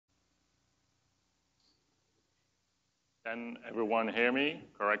Can everyone hear me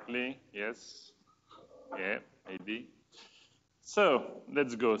correctly? Yes? Yeah, maybe. So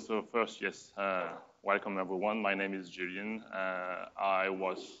let's go. So first, yes, welcome everyone. My name is Julien. I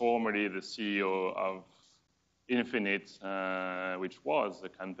was formerly the CEO of Infinit, which was a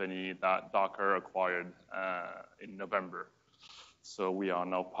company that Docker acquired in November. So we are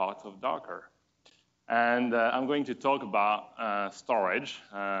now part of Docker. And I'm going to talk about storage,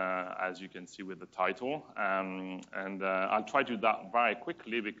 as you can see with the title. I'll try to do that very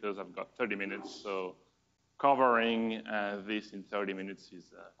quickly because I've got 30 minutes. So covering this in 30 minutes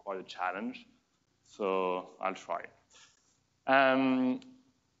is quite a challenge. So I'll try.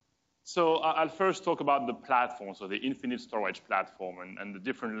 So I'll first talk about the platform, so the Infinit Storage Platform and the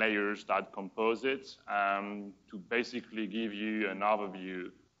different layers that compose it to basically give you an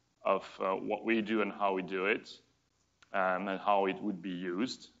overview of what we do and how we do it, and how it would be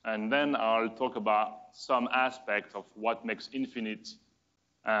used. And then I'll talk about some aspects of what makes Infinit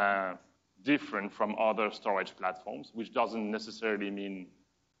different from other storage platforms, which doesn't necessarily mean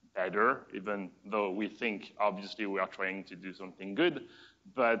better, even though we think, obviously, we are trying to do something good.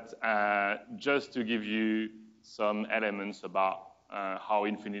 But just to give you some elements about how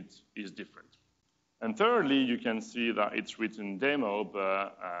Infinit is different. And thirdly, you can see that it's written demo,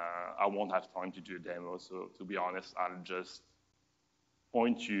 but I won't have time to do a demo. So to be honest, I'll just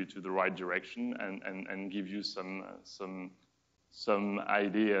point you to the right direction and give you some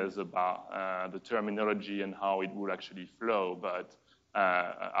ideas about the terminology and how it would actually flow. But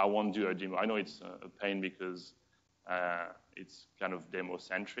I won't do a demo. I know it's a pain because it's kind of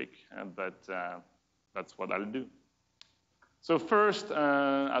demo-centric, but that's what I'll do. So first,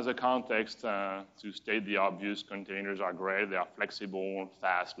 as a context, to state the obvious, containers are great. They are flexible,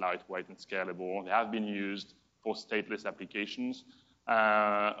 fast, lightweight, and scalable. They have been used for stateless applications.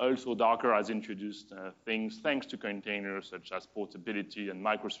 Also, Docker has introduced things, thanks to containers, such as portability and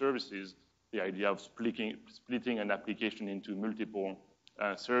microservices. The idea of splitting an application into multiple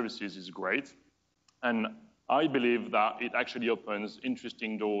services is great. And I believe that it actually opens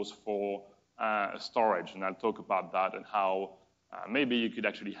interesting doors for storage, and I'll talk about that and how maybe you could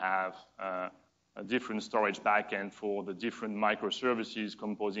actually have a different storage backend for the different microservices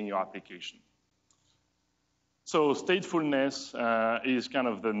composing your application. So statefulness is kind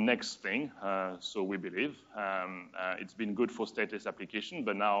of the next thing, so we believe. It's been good for stateless application,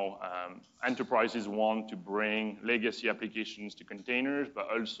 but now enterprises want to bring legacy applications to containers, but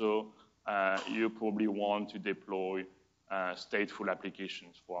also you probably want to deploy stateful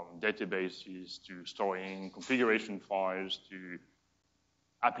applications, from databases to storing configuration files to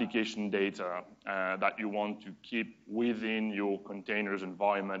application data that you want to keep within your containers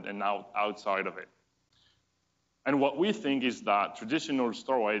environment and outside of it. And what we think is that traditional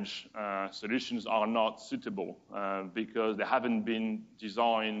storage solutions are not suitable because they haven't been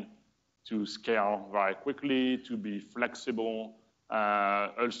designed to scale very quickly, to be flexible,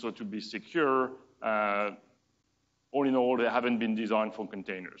 also to be secure. All in all, they haven't been designed for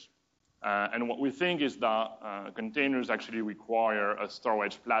containers. And what we think is that containers actually require a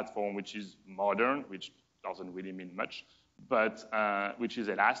storage platform which is modern, which doesn't really mean much, but which is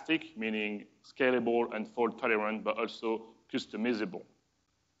elastic, meaning scalable and fault tolerant, but also customizable.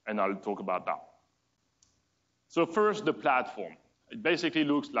 And I'll talk about that. So first, the platform. It basically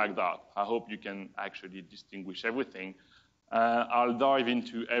looks like that. I hope you can actually distinguish everything. I'll dive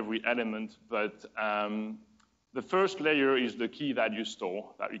into every element, but the first layer is the key value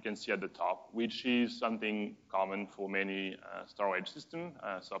store that you can see at the top, which is something common for many storage systems,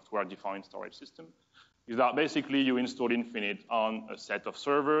 software-defined storage system. Is that basically you install Infinit on a set of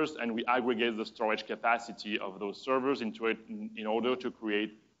servers, and we aggregate the storage capacity of those servers into it in order to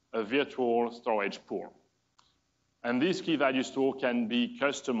create a virtual storage pool. And this key value store can be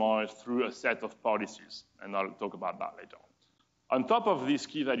customized through a set of policies, and I'll talk about that later on. On top of this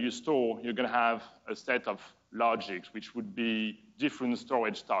key value store, you're going to have a set of logics, which would be different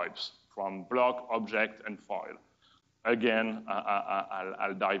storage types from block, object, and file. Again,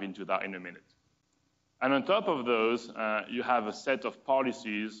 I'll dive into that in a minute. And on top of those, you have a set of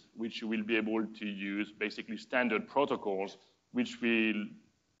policies which you will be able to use, basically standard protocols, which will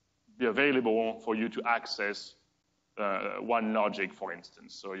be available for you to access one logic, for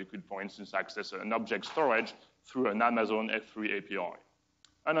instance. So you could, for instance, access an object storage through an Amazon S3 API.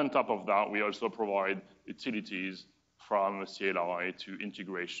 And on top of that, we also provide utilities from CLI to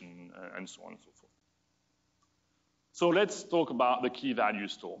integration and so on and so forth. So let's talk about the key value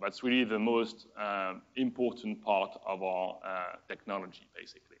store. That's really the most important part of our technology,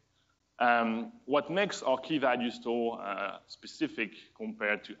 basically. What makes our key value store specific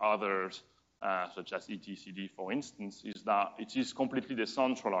compared to others such as etcd, for instance, is that it is completely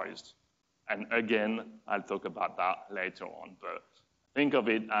decentralized. And again, I'll talk about that later on. But think of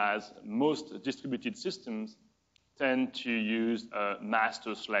it as most distributed systems tend to use a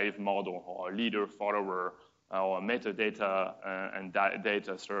master-slave model, or a leader-follower, or a metadata and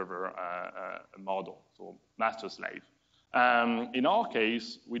data server model, so master-slave. In our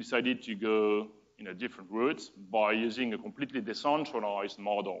case, we decided to go in a different route by using a completely decentralized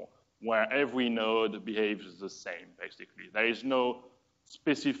model where every node behaves the same, basically. There is no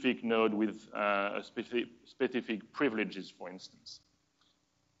specific node with specific privileges, for instance.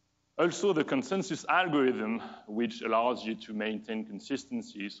 Also, the consensus algorithm, which allows you to maintain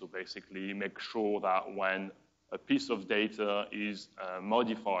consistency, so basically make sure that when a piece of data is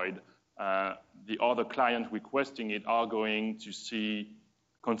modified, the other client requesting it are going to see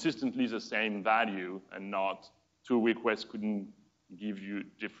consistently the same value, and not two requests couldn't give you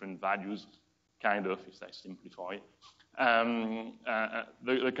different values, kind of, if I simplify.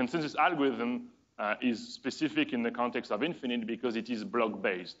 The consensus algorithm is specific in the context of Infinit because it is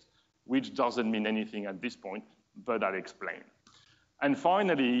block-based, which doesn't mean anything at this point, but I'll explain. And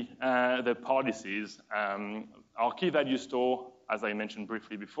finally, the policies. Our key value store, as I mentioned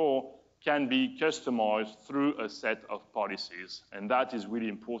briefly before, can be customized through a set of policies. And that is really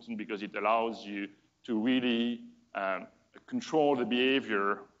important because it allows you to really control the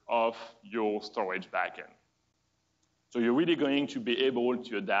behavior of your storage backend. So you're really going to be able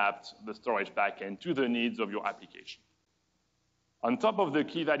to adapt the storage backend to the needs of your application. On top of the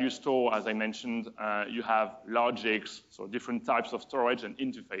key value store, as I mentioned, you have logics, so different types of storage and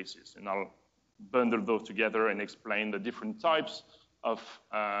interfaces. And I'll bundle those together and explain the different types of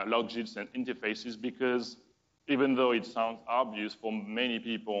logics and interfaces, because even though it sounds obvious for many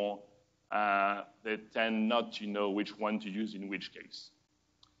people, they tend not to know which one to use in which case.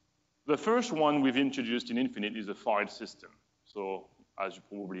 The first one we've introduced in Infinit is a file system. So as you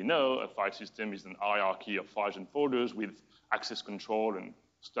probably know, a file system is an hierarchy of files and folders with access control and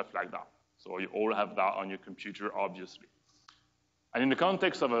stuff like that. So you all have that on your computer, obviously. And in the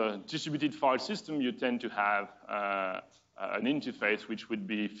context of a distributed file system, you tend to have an interface which would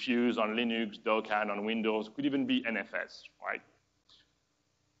be Fuse on Linux, Docker on Windows, could even be NFS, right?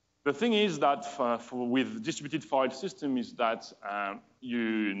 The thing is that with distributed file system is that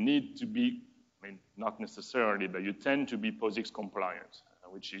you need to be, I mean, not necessarily, but you tend to be POSIX-compliant,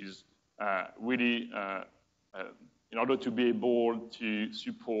 which is really, in order to be able to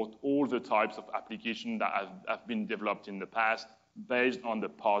support all the types of applications that have been developed in the past based on the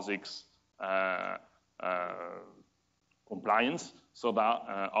POSIX compliance, so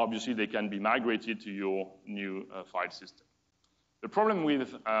that obviously they can be migrated to your new file system. The problem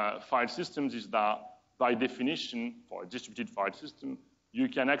with file systems is that, by definition, for a distributed file system, you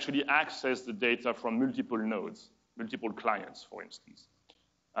can actually access the data from multiple nodes, multiple clients, for instance,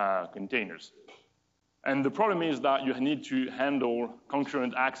 containers. And the problem is that you need to handle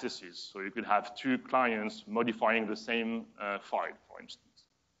concurrent accesses. So you could have two clients modifying the same file, for instance.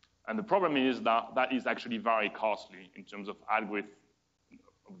 And the problem is that that is actually very costly in terms of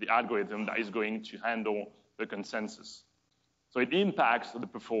the algorithm that is going to handle the consensus. So it impacts the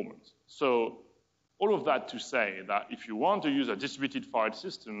performance. So all of that to say that if you want to use a distributed file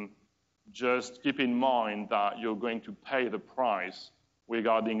system, just keep in mind that you're going to pay the price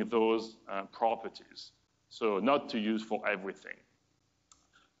regarding those properties. So not to use for everything.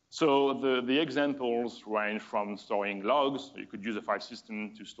 So the examples range from storing logs. You could use a file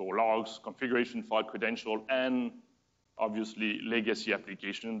system to store logs, configuration file credential, and obviously legacy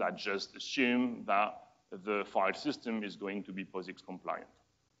application that just assume that the file system is going to be POSIX compliant.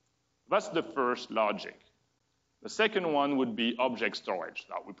 That's the first logic. The second one would be object storage.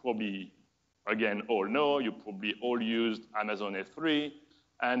 That we probably, again, all know. You probably all used Amazon S3,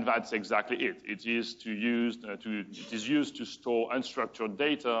 and that's exactly it. It is used to store unstructured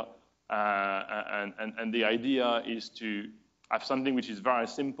data, and the idea is to have something which is very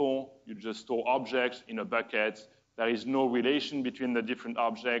simple. You just store objects in a bucket. There is no relation between the different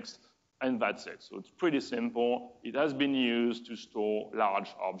objects, and that's it. So it's pretty simple. It has been used to store large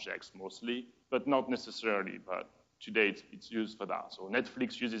objects mostly, but not necessarily. But to date, it's used for that. So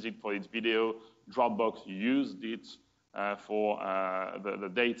Netflix uses it for its video. Dropbox used it for the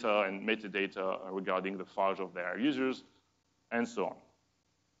data and metadata regarding the files of their users, and so on.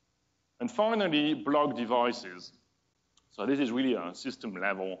 And finally, block devices. So this is really a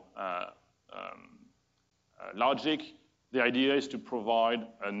system-level logic. The idea is to provide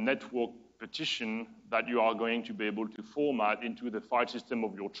a network partition that you are going to be able to format into the file system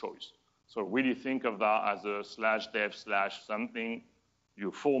of your choice. So really think of that as a /dev/something.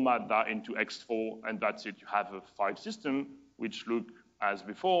 You format that into X4, and that's it. You have a file system which looks as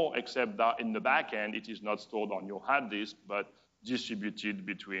before, except that in the back end, it is not stored on your hard disk, but distributed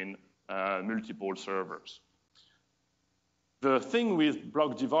between multiple servers. The thing with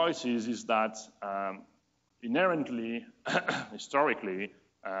block devices is that inherently, historically,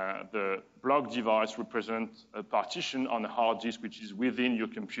 the block device represents a partition on a hard disk which is within your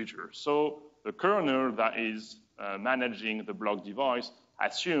computer. So the kernel that is managing the block device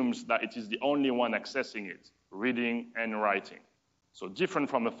assumes that it is the only one accessing it, reading and writing. So different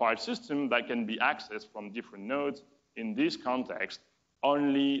from a file system that can be accessed from different nodes, in this context,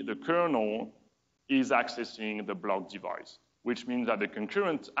 only the kernel is accessing the block device, which means that the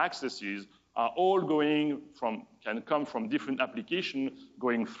concurrent accesses are all can come from different applications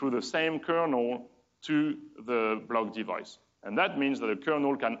going through the same kernel to the block device. And that means that the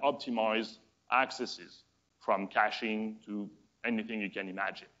kernel can optimize accesses from caching to anything you can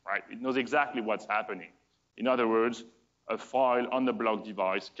imagine, right? It knows exactly what's happening. In other words, a file on the block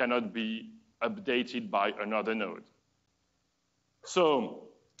device cannot be updated by another node. So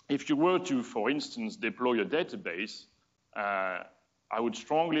if you were to, for instance, deploy a database, I would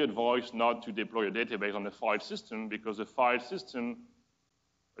strongly advise not to deploy a database on a file system, because a file system,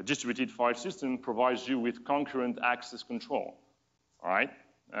 a distributed file system, provides you with concurrent access control, all right?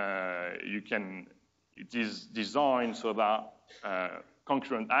 It is designed so that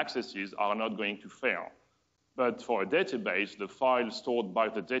concurrent accesses are not going to fail. But for a database, the files stored by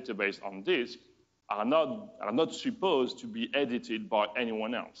the database on disk are not supposed to be edited by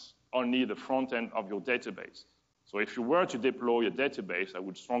anyone else, only the front end of your database. So if you were to deploy a database, I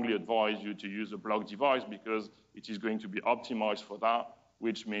would strongly advise you to use a block device, because it is going to be optimized for that,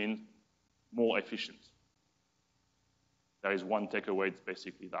 which means more efficient. There is one takeaway, it's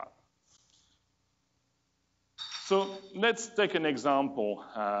basically that. So let's take an example.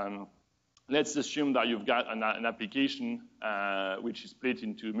 Let's assume that you've got an application which is split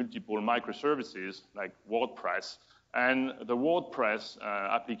into multiple microservices, like WordPress. And the WordPress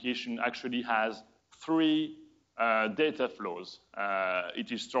application actually has 3 data flows.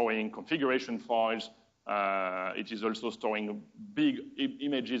 It is storing configuration files. It is also storing big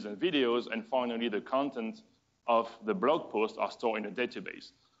images and videos. And finally, the content of the blog post are stored in a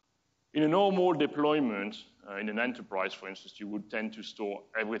database. In a normal deployment, in an enterprise, for instance, you would tend to store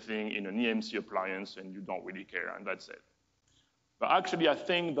everything in an EMC appliance, and you don't really care, and that's it. But actually, I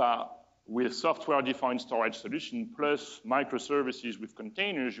think that with software-defined storage solution plus microservices with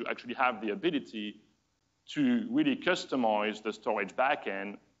containers, you actually have the ability to really customize the storage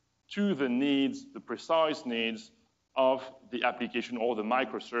backend to the needs, the precise needs of the application or the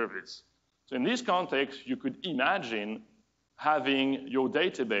microservice. So in this context, you could imagine having your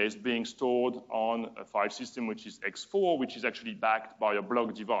database being stored on a file system which is X4, which is actually backed by a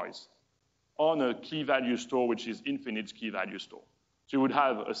block device, on a key value store, which is Infinit's key value store. So you would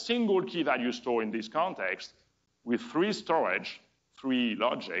have a single key value store in this context with 3 storage, 3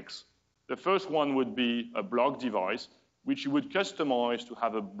 logics. The first one would be a block device, which you would customize to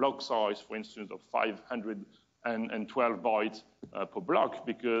have a block size, for instance, of 512 bytes per block,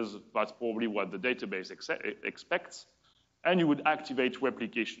 because that's probably what the database expects. And you would activate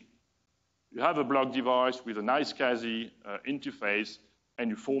replication. You have a block device with a nice SCSI interface,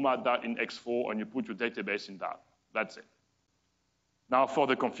 and you format that in X4, and you put your database in that. That's it. Now, for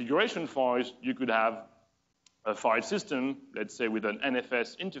the configuration files, you could have a file system, let's say with an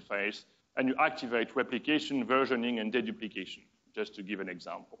NFS interface, and you activate replication, versioning, and deduplication, just to give an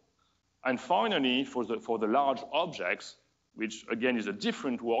example. And finally, for the large objects, which again is a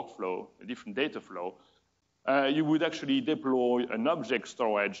different workflow, a different data flow, you would actually deploy an object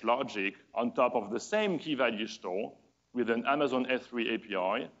storage logic on top of the same key value store with an Amazon S3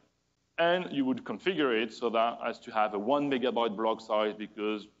 API, and you would configure it so that as to have a 1 megabyte block size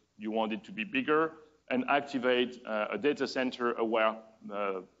because you want it to be bigger, and activate a data center aware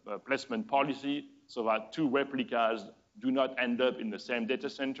placement policy so that 2 replicas do not end up in the same data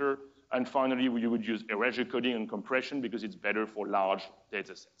center. And finally, you would use erasure coding and compression because it's better for large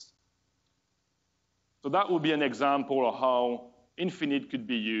data sets. So that would be an example of how Infinit could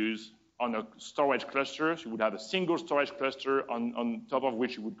be used on a storage cluster. So you would have a single storage cluster on top of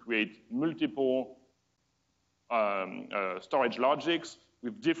which you would create multiple storage logics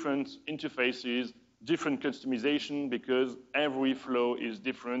with different interfaces, different customization, because every flow is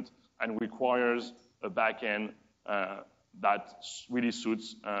different and requires a backend that really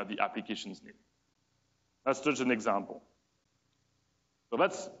suits the application's need. That's just an example. So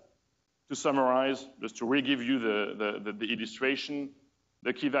that's, to summarize, just to re-give you the illustration,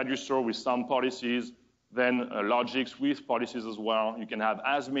 the key value store with some policies, Then logics with policies as well. You can have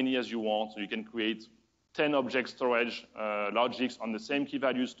as many as you want. So you can create 10 object storage logics on the same key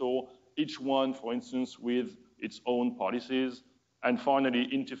value store, each one, for instance, with its own policies. And finally,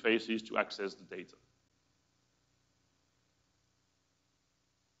 interfaces to access the data.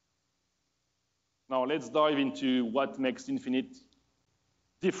 Now let's dive into what makes Infinit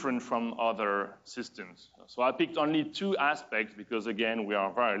different from other systems. So I picked only 2 aspects because, again, we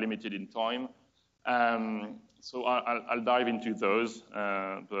are very limited in time. So I'll dive into those,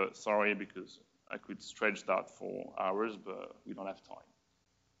 but sorry, because I could stretch that for hours, but we don't have time.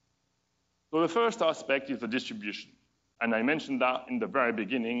 So the first aspect is the distribution. And I mentioned that in the very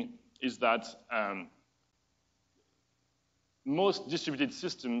beginning, is that most distributed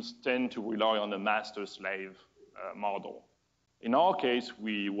systems tend to rely on a master-slave model. In our case,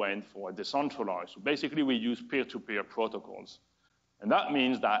 we went for a decentralized. So basically, we use peer-to-peer protocols. And that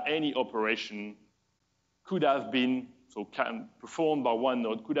means that any operation could have been, performed by one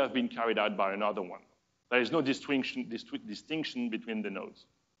node, could have been carried out by another one. There is no distinction between the nodes.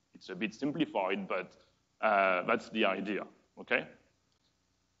 It's a bit simplified, but that's the idea, okay?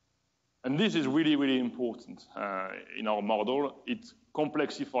 And this is really, really important in our model. It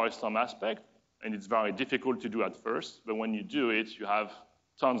complexifies some aspect, and it's very difficult to do at first, but when you do it, you have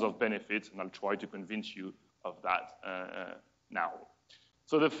tons of benefits, and I'll try to convince you of that now.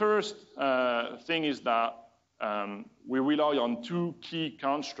 So the first thing is that we rely on 2 key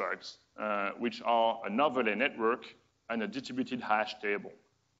constructs, which are an overlay network and a distributed hash table.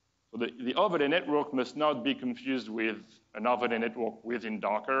 So the overlay network must not be confused with an overlay network within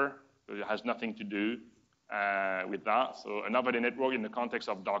Docker. So it has nothing to do with that. So an overlay network in the context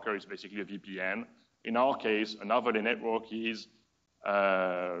of Docker is basically a VPN. In our case, an overlay network is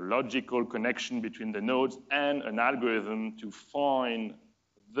a logical connection between the nodes and an algorithm to find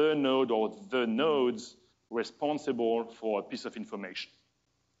the node or the nodes responsible for a piece of information.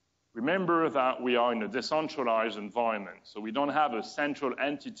 Remember that we are in a decentralized environment, so we don't have a central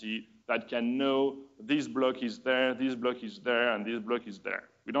entity that can know this block is there, this block is there, and this block is there.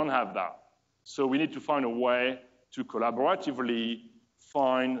 We don't have that. So we need to find a way to collaboratively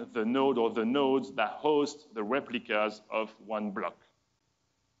find the node or the nodes that host the replicas of one block.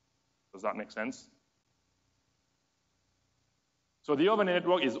 Does that make sense? So the overlay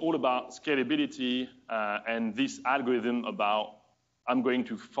network is all about scalability and this algorithm about I'm going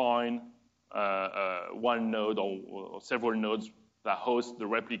to find one node or several nodes that host the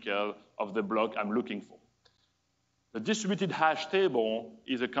replica of the block I'm looking for. The distributed hash table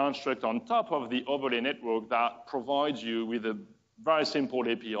is a construct on top of the overlay network that provides you with a very simple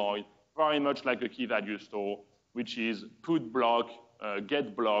API, very much like a key value store, which is put block,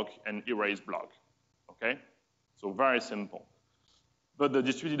 get block, and erase block, okay? So very simple. But the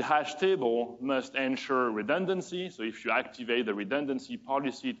distributed hash table must ensure redundancy. So if you activate the redundancy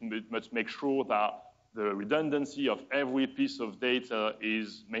policy, it must make sure that the redundancy of every piece of data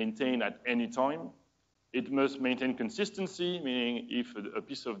is maintained at any time. It must maintain consistency, meaning if a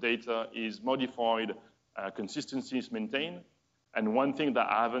piece of data is modified, consistency is maintained. And one thing that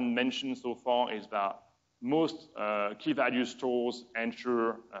I haven't mentioned so far is that most key value stores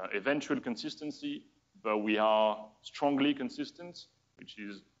ensure eventual consistency, but we are strongly consistent, which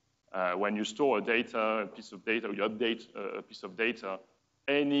is when you store a piece of data, or you update a piece of data,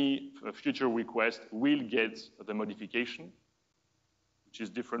 any future request will get the modification, which is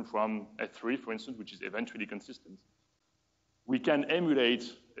different from S3, for instance, which is eventually consistent. We can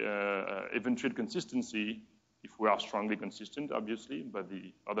emulate eventual consistency if we are strongly consistent, obviously, but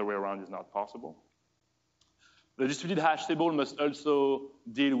the other way around is not possible. The distributed hash table must also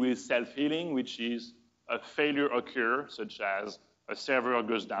deal with self-healing, which is a failure occur, such as a server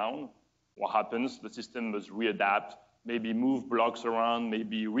goes down. What happens? The system must readapt, maybe move blocks around,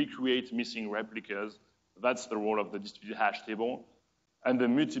 maybe recreate missing replicas. That's the role of the distributed hash table. And the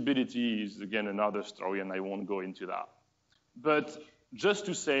mutability is, again, another story, and I won't go into that. But just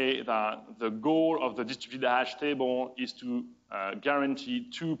to say that the goal of the distributed hash table is to guarantee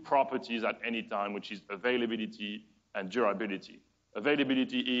 2 properties at any time, which is availability and durability.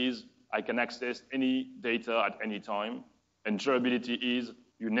 Availability is I can access any data at any time, and durability is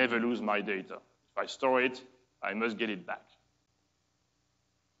you never lose my data. If I store it, I must get it back.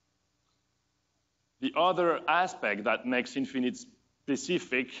 The other aspect that makes Infinit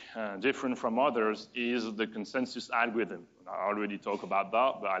specific, different from others, is the consensus algorithm. I already talked about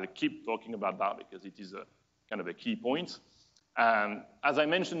that, but I'll keep talking about that because it is a kind of a key point. As I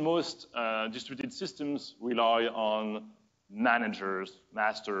mentioned, most distributed systems rely on managers,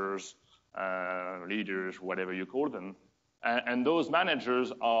 masters, leaders, whatever you call them. And those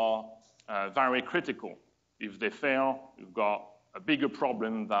managers are very critical. If they fail, you've got a bigger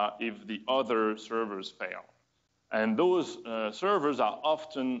problem than if the other servers fail. And those servers are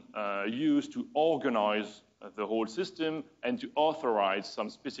often used to organize the whole system and to authorize some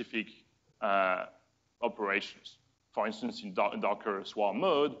specific operations. For instance, in Docker Swarm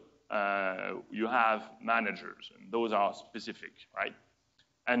mode, you have managers, and those are specific, right?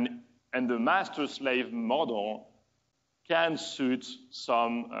 And the master-slave model can suit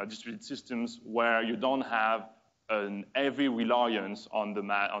some distributed systems where you don't have an heavy reliance on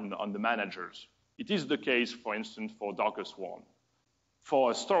the managers. It is the case, for instance, for Docker Swarm.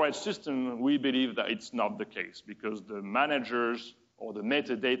 For a storage system, we believe that it's not the case because the managers or the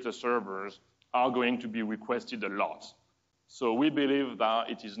metadata servers are going to be requested a lot. So we believe that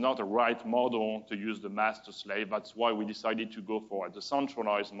it is not a right model to use the master-slave. That's why we decided to go for a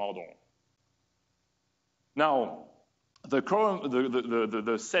decentralized model. Now, the quorum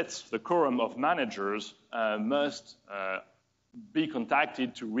of managers must be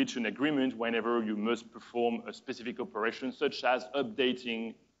contacted to reach an agreement whenever you must perform a specific operation, such as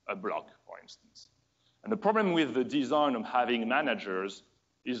updating a block, for instance. And the problem with the design of having managers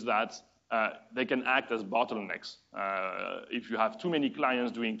is that they can act as bottlenecks. If you have too many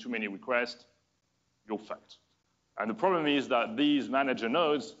clients doing too many requests, you're fucked. And the problem is that these manager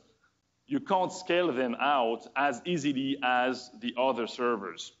nodes, you can't scale them out as easily as the other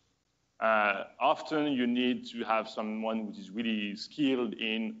servers. Often you need to have someone who is really skilled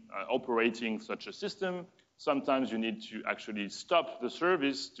in operating such a system. Sometimes you need to actually stop the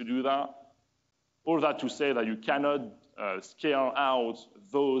service to do that. All that to say that you cannot scale out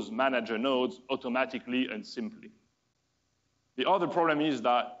those manager nodes automatically and simply. The other problem is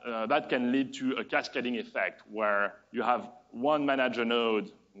that that can lead to a cascading effect where you have one manager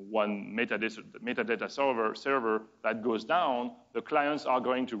node, one metadata server that goes down, the clients are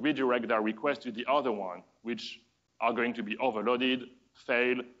going to redirect their request to the other one, which are going to be overloaded,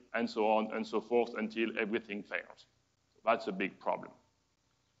 fail, and so on and so forth until everything fails. So that's a big problem.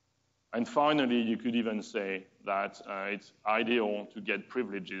 And finally, you could even say that it's ideal to get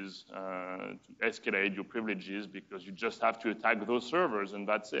privileges, to escalate your privileges, because you just have to attack those servers, and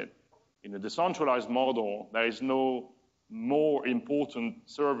that's it. In a decentralized model, there is no more important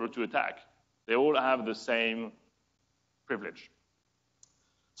server to attack. They all have the same privilege.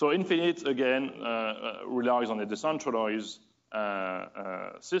 So Infinit, again, relies on a decentralized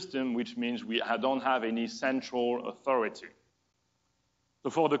system, which means we don't have any central authority. So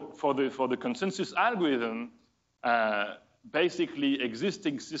for the consensus algorithm, basically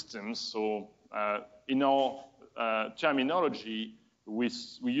existing systems, so in our terminology, we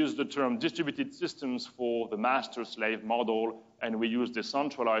use the term distributed systems for the master-slave model, and we use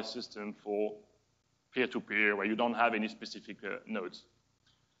decentralized system for peer-to-peer, where you don't have any specific nodes.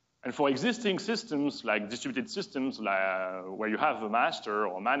 And for existing systems, like distributed systems, where you have a master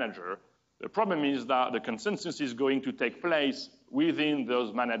or manager, the problem is that the consensus is going to take place within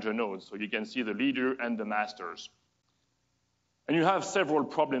those manager nodes. So you can see the leader and the masters. And you have several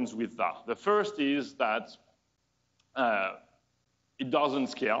problems with that. The first is that it doesn't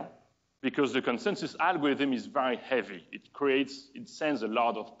scale because the consensus algorithm is very heavy. It sends a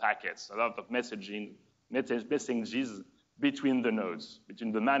lot of packets, a lot of messages between the nodes,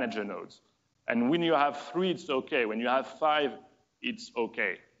 between the manager nodes. And when you have 3, it's okay. When you have 5, it's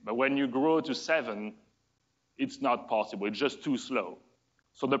okay. But when you grow to 7, it's not possible. It's just too slow.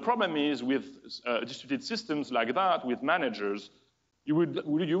 So the problem is with distributed systems like that, with managers, you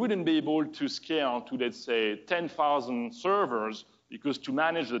wouldn't be able to scale to, let's say, 10,000 servers, because to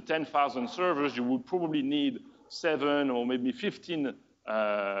manage the 10,000 servers, you would probably need 7 or maybe 15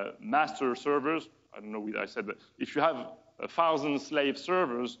 master servers. I don't know what I said, but if you have 1,000 slave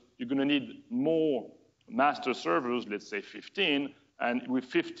servers, you're going to need more master servers, let's say 15, and with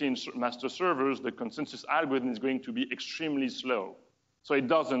 15 master servers, the consensus algorithm is going to be extremely slow. So it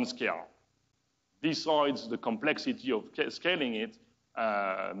doesn't scale. Besides the complexity of scaling it,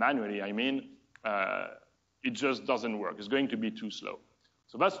 manually, I mean, it just doesn't work. It's going to be too slow.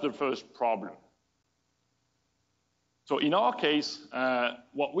 So that's the first problem. So in our case,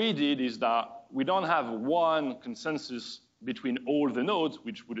 what we did is that we don't have one consensus between all the nodes,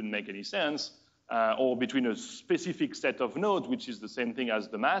 which wouldn't make any sense, or between a specific set of nodes, which is the same thing as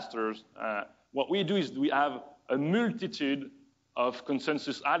the masters. What we do is we have a multitude of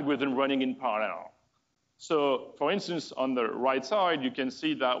consensus algorithms running in parallel. So for instance, on the right side, you can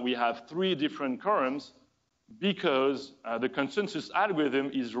see that we have 3 different columns because the consensus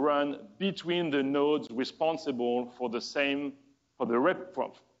algorithm is run between the nodes responsible for the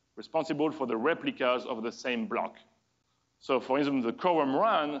replicas of the same block. So for instance, the quorum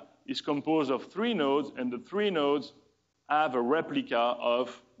run is composed of 3 nodes, and the 3 nodes have a replica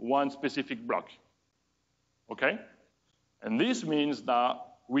of one specific block. Okay? And this means that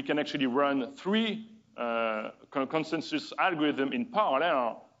we can actually run 3 consensus algorithms in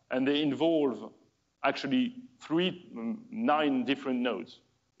parallel, and they involve actually 9 different nodes.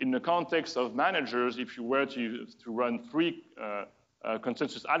 In the context of managers, if you were to run 3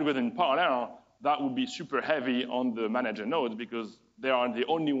 consensus algorithms in parallel, that would be super heavy on the manager nodes because they are the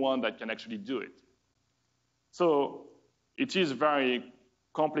only one that can actually do it. So it is very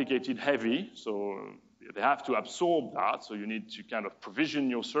complicated, heavy, so they have to absorb that, so you need to kind of provision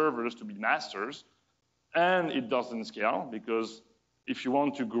your servers to be masters, and it doesn't scale because if you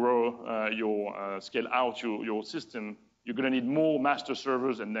want to grow scale out your system, you're going to need more master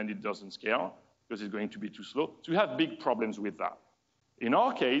servers, and then it doesn't scale because it's going to be too slow. So you have big problems with that. In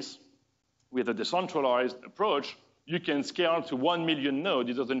our case, with a decentralized approach, you can scale to 1 million nodes.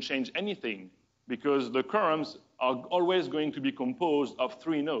 It doesn't change anything because the quorums are always going to be composed of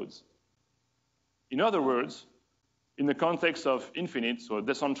 3 nodes. In other words, in the context of Infinit, so a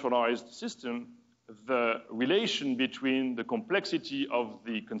decentralized system, the relation between the complexity of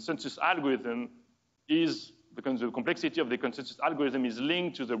the consensus algorithm is, the complexity of the consensus algorithm is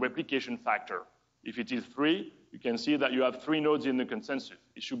linked to the replication factor. If it is 3, you can see that you have 3 nodes in the consensus.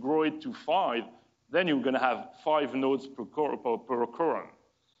 If you grow it to 5, then you're going to have 5 nodes per quorum.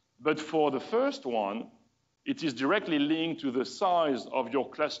 But for the first one, it is directly linked to the size of your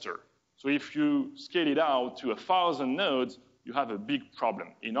cluster. So if you scale it out to 1,000 nodes, you have a big problem.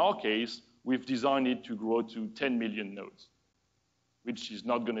 In our case, we've designed it to grow to 10 million nodes, which is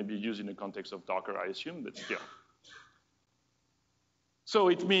not going to be used in the context of Docker, I assume, but still. So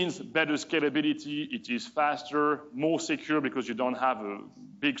it means better scalability, it is faster, more secure because you don't have a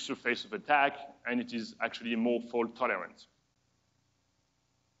big surface of attack, and it is actually more fault tolerant.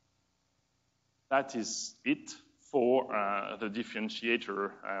 That is it for the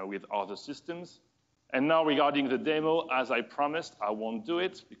differentiator with other systems. And now regarding the demo, as I promised, I won't do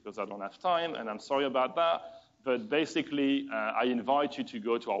it because I don't have time, and I'm sorry about that. But basically, I invite you to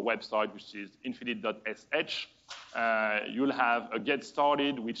go to our website, which is infinit.sh. You'll have a get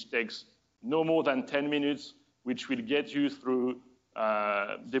started, which takes no more than 10 minutes, which will get you through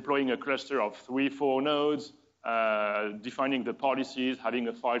deploying a cluster of 3-4 nodes, defining the policies, having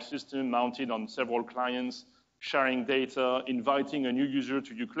a file system mounted on several clients, sharing data, inviting a new user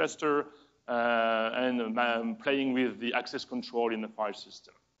to your cluster, and playing with the access control in the file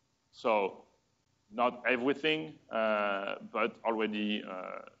system. So not everything, but already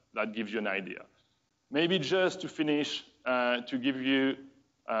that gives you an idea. Maybe just to finish, to give you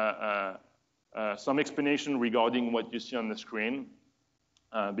some explanation regarding what you see on the screen,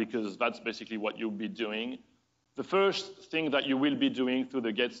 because that's basically what you'll be doing. The first thing that you will be doing through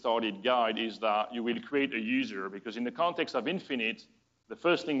the Get Started guide is that you will create a user, because in the context of Infinit, the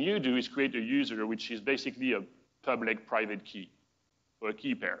first thing you do is create a user, which is basically a public-private key, or a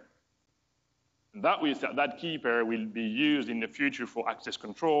key pair. And that key pair will be used in the future for access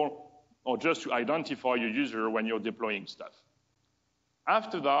control, or just to identify your user when you're deploying stuff.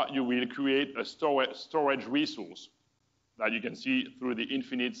 After that, you will create a storage resource that you can see through the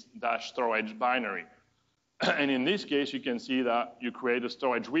Infinit-storage binary. And in this case, you can see that you create a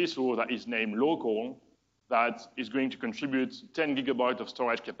storage resource that is named local, that is going to contribute 10 gigabytes of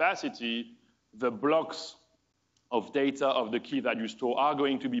storage capacity. The blocks of data of the key that you store are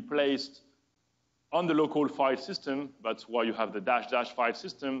going to be placed on the local file system. That's why you have the -- file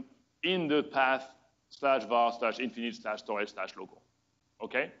system in the path /var/infinit/storage/local.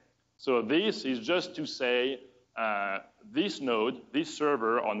 Okay? So this is just to say this node, this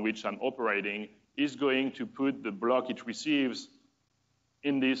server on which I'm operating, is going to put the block it receives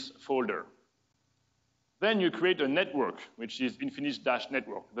in this folder. Then you create a network, which is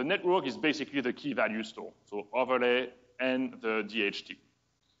Infinit-network. The network is basically the key value store, so overlay and the DHT.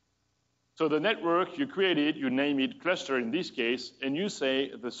 So the network, you create it, you name it cluster in this case, and you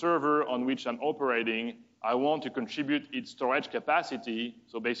say the server on which I'm operating, I want to contribute its storage capacity,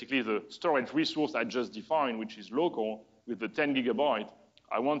 so basically the storage resource I just defined, which is local, with the 10 gigabyte,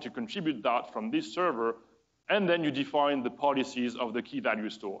 I want to contribute that from this server, and then you define the policies of the key value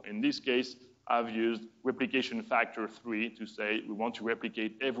store. In this case, I've used replication factor 3 to say we want to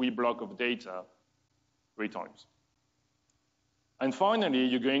replicate every block of data 3 times. And finally,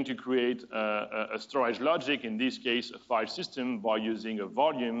 you're going to create a storage logic, in this case, a file system, by using a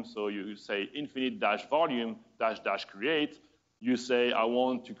volume. So you say infinit-volume-create. You say, I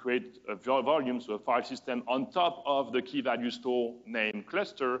want to create a volume, so a file system, on top of the key value store named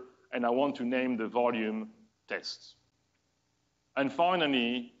cluster, and I want to name the volume tests. And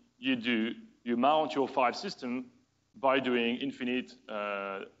finally, you mount your file system by doing infinite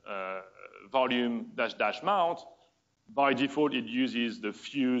volume -- mount. By default, it uses the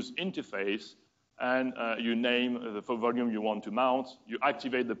fuse interface, and you name the volume you want to mount, you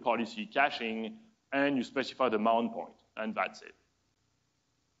activate the policy caching, and you specify the mount point, and that's it.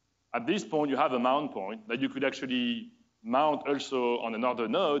 At this point, you have a mount point that you could actually mount also on another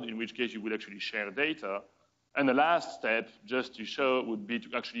node, in which case you would actually share data. And the last step, just to show, would be to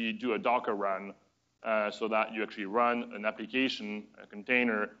actually do a Docker run so that you actually run an application, a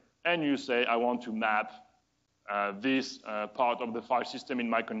container, and you say, I want to map this part of the file system in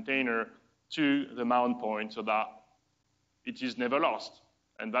my container to the mount point so that it is never lost.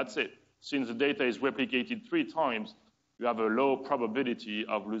 And that's it. Since the data is replicated 3 times, you have a low probability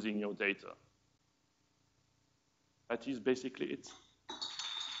of losing your data. That is basically it.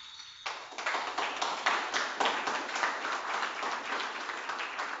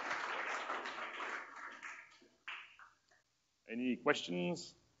 Any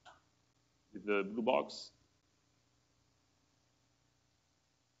questions with the blue box?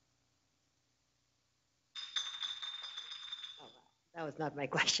 Oh, that was not my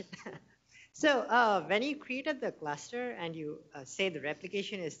question. So when you created the cluster and you say the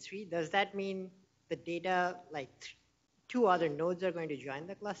replication is 3, does that mean the data, like 2 other nodes are going to join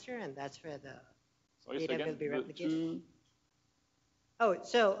the cluster, and that's where the data will be replicated? Oh,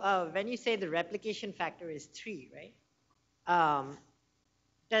 so when you say the replication factor is 3, right?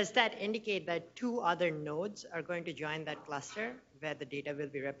 Does that indicate that 2 other nodes are going to join that cluster where the data will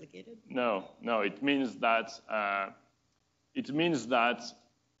be replicated? No. It means that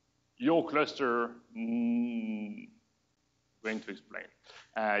your cluster. I'm going to explain.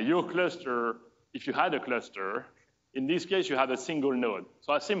 Your cluster, if you had a cluster, in this case you have a single node.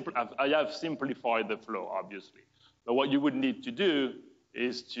 So I have simplified the flow, obviously. But what you would need to do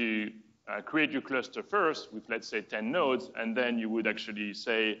is to create your cluster first with, let's say, 10 nodes, and then you would actually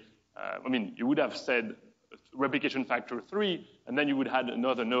say, you would have said replication factor 3, and then you would add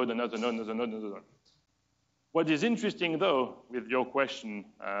another node, another node, another node, another node. What is interesting, though, with your question,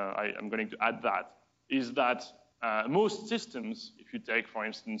 I'm going to add that, is that most systems, if you take, for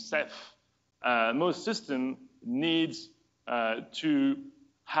instance, Ceph, most system needs to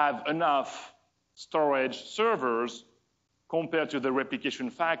have enough storage servers compared to the replication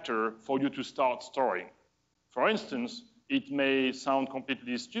factor for you to start storing. For instance, it may sound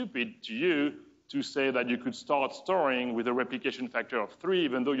completely stupid to you to say that you could start storing with a replication factor of 3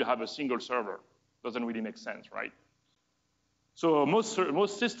 even though you have a single server. Doesn't really make sense, right? So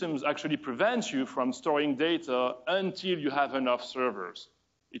most systems actually prevent you from storing data until you have enough servers.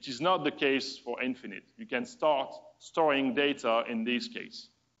 It is not the case for Infinit. You can start storing data in this case.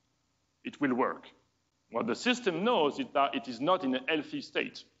 It will work. What the system knows is that it is not in a healthy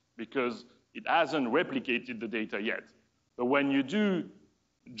state because it hasn't replicated the data yet. But when you do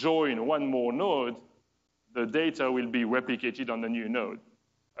join one more node, the data will be replicated on the new node.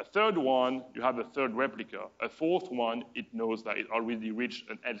 A third one, you have a third replica. A fourth one, it knows that it already reached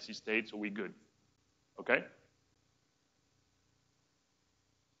an healthy state, so we're good. Okay?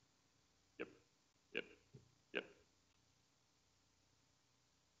 Yep.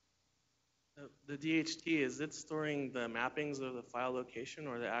 The DHT, is it storing the mappings of the file location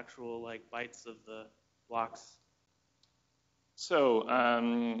or the actual bytes of the blocks? So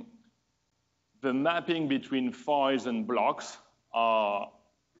the mapping between files and blocks are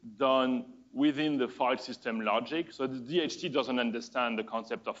done within the file system logic. So the DHT doesn't understand the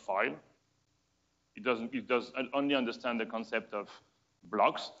concept of file. It does only understand the concept of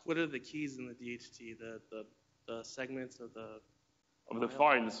blocks. What are the keys in the DHT? The segments of the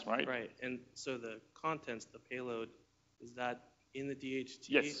files, right? Right. And so the contents, the payload, is that in the DHT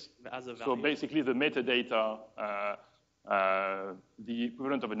yes. As a value? So basically the metadata, the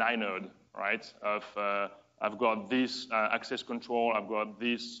equivalent of an inode, right? Of I've got this access control, I've got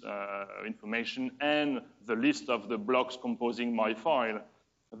this information, and the list of the blocks composing my file.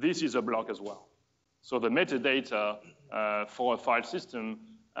 This is a block as well. So the metadata for a file system,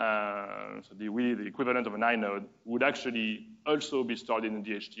 so the equivalent of an inode, would actually also be stored in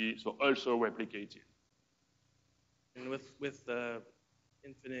the DHT, so also replicated. And with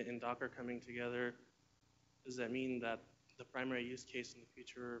Infinit and Docker coming together, does that mean that the primary use case in the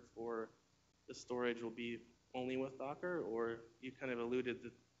future for the storage will be only with Docker, or you kind of alluded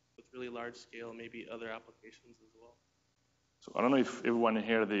that with really large scale, maybe other applications as well? So I don't know if everyone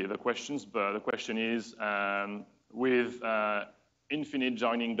heard the questions, but the question is, with Infinit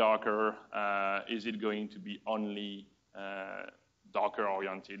joining Docker, is it going to be only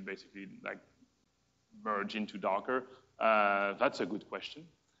Docker-oriented, basically like merge into Docker? That's a good question.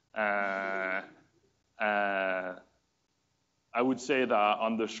 Uh, I would say that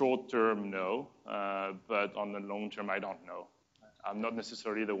on the short term, no, but on the long term, I don't know. I'm not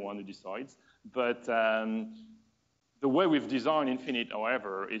necessarily the one who decides. But the way we've designed Infinit,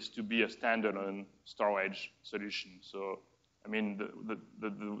 however, is to be a standalone storage solution. So, I mean,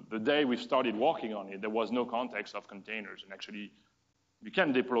 the day we started working on it, there was no context of containers. And actually, you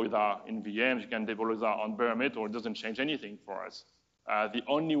can deploy that in VMs, you can deploy that on bare metal, it doesn't change anything for us. The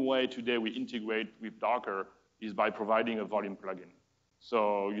only way today we integrate with Docker is by providing a volume plugin.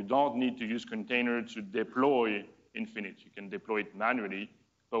 So you don't need to use container to deploy Infinit. You can deploy it manually.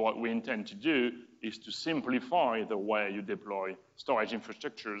 But what we intend to do is to simplify the way you deploy storage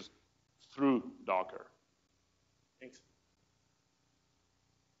infrastructures through Docker. Thanks.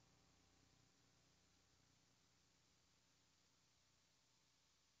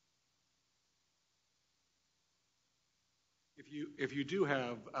 If you do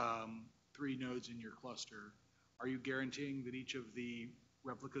have 3 nodes in your cluster, are you guaranteeing that each of the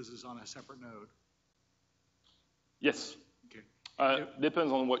replicas is on a separate node? Yes. Okay.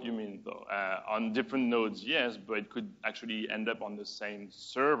 Depends on what you mean, though. On different nodes, yes, but it could actually end up on the same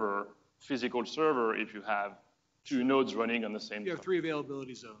server, physical server, if you have 2 nodes running on the same. You have 3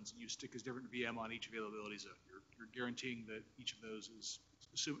 availability zones, and you stick a different VM on each availability zone. You're guaranteeing that each of those is,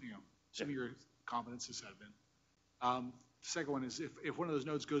 assuming your competencies have been. The second one is if one of those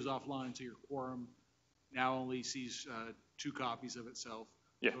nodes goes offline, so your quorum now only sees 2 copies of itself.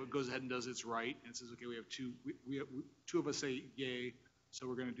 Yeah. So it goes ahead and does its write, and it says, okay, we have 2 of us say yay, so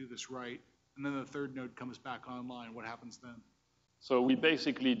we're going to do this right. And then the third node comes back online. What happens then? So we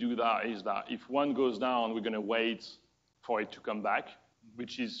basically do that is that if one goes down, we're going to wait for it to come back,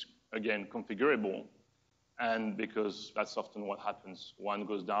 which is, again, configurable. And because that's often what happens. One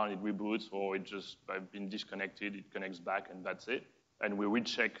goes down, it reboots, or it just been disconnected, it connects back, and that's it. And we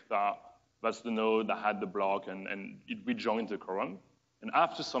recheck that that's the node that had the block, and it rejoins the quorum. And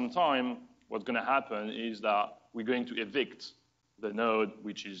after some time, what's going to happen is that we're going to evict the node,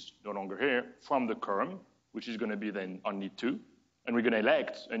 which is no longer here, from the quorum, which is going to be then only 2. And we're going to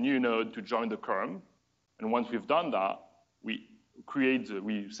elect a new node to join the quorum. And once we've done that, we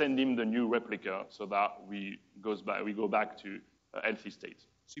send him the new replica so that we go back to a healthy state.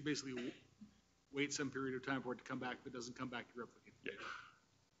 So you basically wait some period of time for it to come back, but doesn't come back to replicate the data.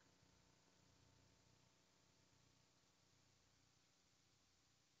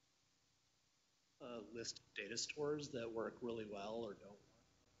 List data stores that work really well or don't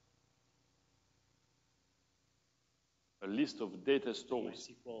work? A list of data stores.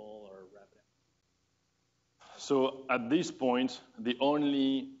 MySQL or RabbitMQ. So at this point, the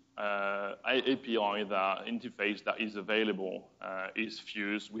only API that interface that is available is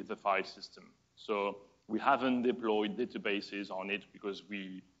fused with the file system. So we haven't deployed databases on it because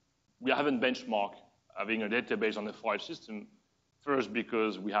we haven't benchmarked having a database on the file system. First,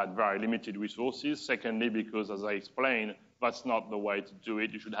 because we had very limited resources. Secondly, because, as I explained, that's not the way to do it.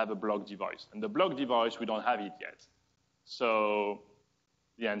 You should have a block device. And the block device, we don't have it yet. So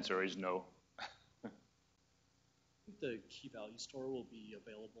the answer is no. The key value store will be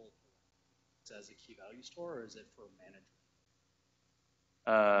available as a key value store, or is it for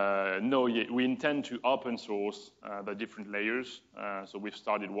management? No, we intend to open source the different layers. So we've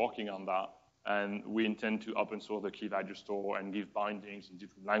started working on that. And we intend to open source the key value store and give bindings in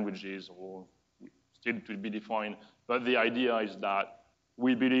different languages or still to be defined. But the idea is that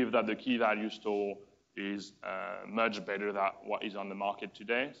we believe that the key value store is much better than what is on the market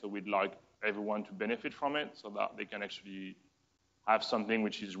today. So we'd like everyone to benefit from it so that they can actually have something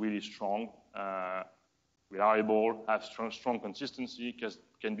which is really strong, reliable, have strong consistency,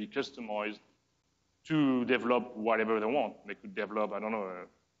 can be customized to develop whatever they want. They could develop, I don't know,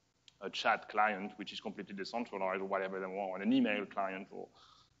 a chat client, which is completely decentralized, or whatever they want, or an email client, or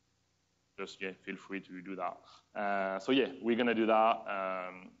just, feel free to do that. So, we're going to do that.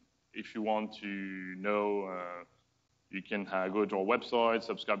 If you want to know, you can go to our website,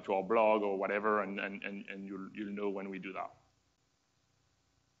 subscribe to our blog, or whatever, and you'll know when we do that.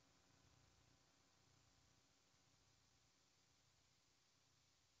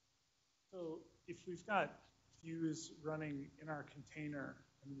 So if we've got views running in our container,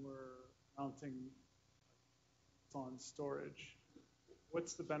 and we're mounting on storage,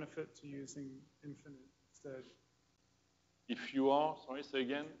 what's the benefit to using Infinit instead? If you are, sorry, say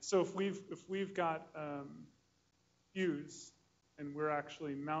again? So if we've got views and we're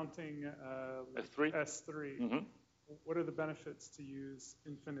actually mounting S3, mm-hmm. What are the benefits to use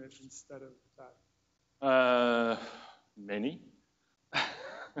Infinit instead of that? Many.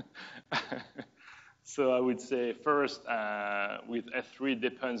 So I would say first, with S3,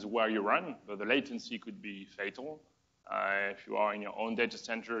 depends where you run, but the latency could be fatal. If you are in your own data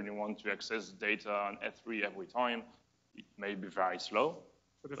center and you want to access data on S3 every time, it may be very slow.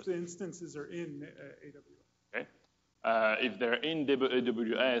 But if the instances are in AWS? Okay. If they're in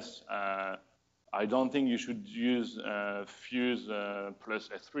AWS, I don't think you should use Fuse plus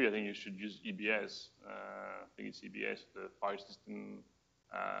S3. I think you should use EBS. I think it's EBS, the file system,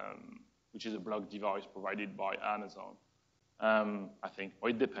 which is a block device provided by Amazon. I think, or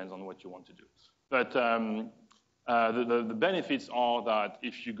it depends on what you want to do. But the benefits are that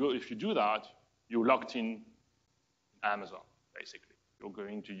if you do that, you're locked in Amazon, basically. You're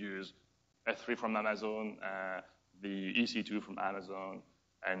going to use S3 from Amazon, the EC2 from Amazon,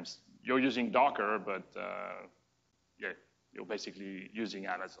 and you're using Docker, but yeah, you're basically using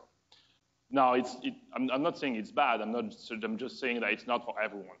Amazon. Now, I'm not saying it's bad. I'm just saying that it's not for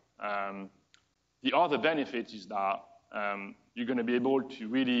everyone. The other benefit is that you're going to be able to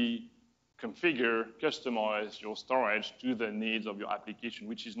really configure, customize your storage to the needs of your application,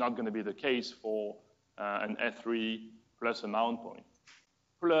 which is not going to be the case for an S3 plus a mount point.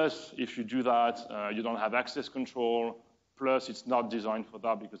 Plus, if you do that, you don't have access control. Plus, it's not designed for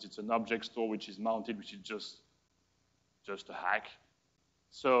that because it's an object store which is mounted, which is just a hack.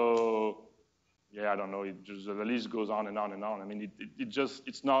 So, yeah, I don't know. The list goes on and on and on. I mean, it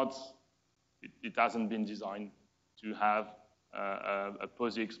hasn't been designed to have a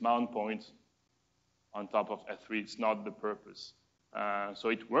POSIX mount point on top of S3. It's not the purpose. So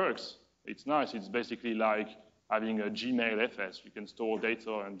it works. It's nice. It's basically like having a Gmail FS. You can store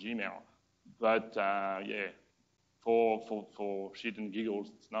data on Gmail. But yeah, for shit and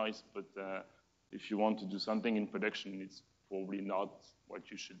giggles, it's nice. But if you want to do something in production, it's probably not what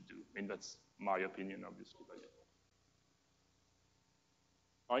you should do. I mean, that's my opinion, obviously. But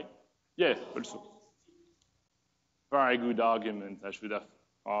yeah. Right? Yeah, also. Very good argument. I should have.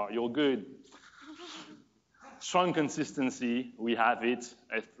 You're good. Strong consistency, we have it.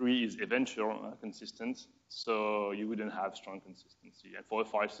 S3 is eventual consistent, so you wouldn't have strong consistency. And for a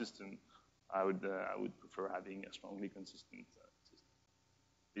file system, I would prefer having a strongly consistent system.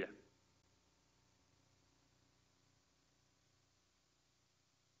 Yeah.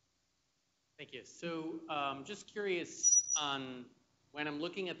 Thank you. So just curious on when I'm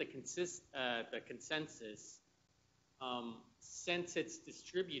looking at the consensus, since it's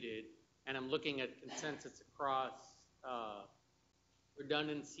distributed, and I'm looking at consensus across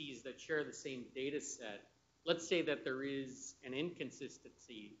redundancies that share the same data set, let's say that there is an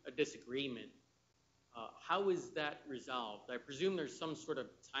inconsistency, a disagreement. How is that resolved? I presume there's some sort of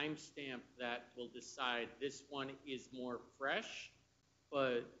timestamp that will decide this one is more fresh,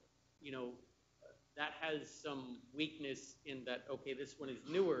 but you know, that has some weakness in that, okay, this one is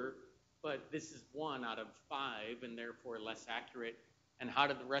newer, but this is 1 out of 5 and therefore less accurate. And how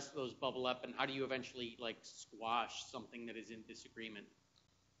do the rest of those bubble up, and how do you eventually like squash something that is in disagreement?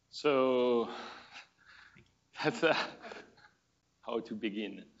 So that's how to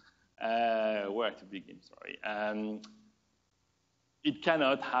begin. Where to begin, sorry. It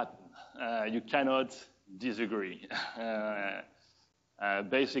cannot happen. You cannot disagree.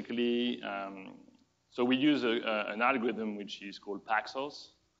 Basically, so we use an algorithm which is called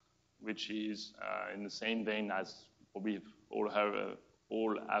Paxos, which is in the same vein as we've all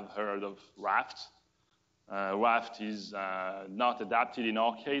have heard of Raft. Raft is not adapted in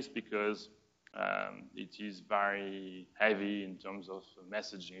our case because it is very heavy in terms of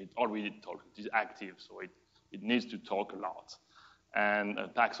messaging. It already talks, it is active, so it needs to talk a lot. And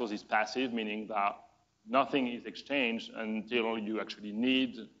Paxos is passive, meaning that nothing is exchanged until you actually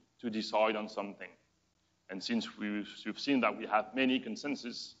need to decide on something. And since we've seen that we have many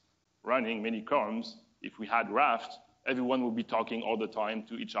consensus running, many quorums, if we had Raft, everyone would be talking all the time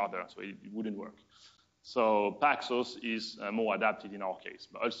to each other, so it wouldn't work. So Paxos is more adapted in our case.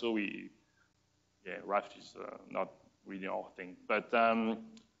 But also Raft is not really our thing. But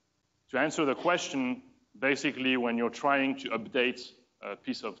to answer the question, basically when you're trying to update a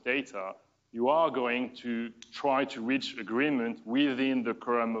piece of data, you are going to try to reach agreement within the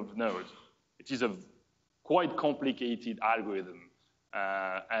quorum of nodes. It is a quite complicated algorithm.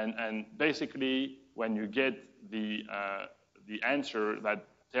 And basically, when you get the answer that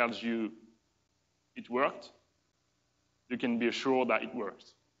tells you it worked, you can be assured that it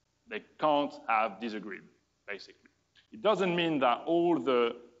worked. They can't have disagreed, basically. It doesn't mean that all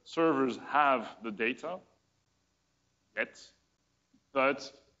the servers have the data yet,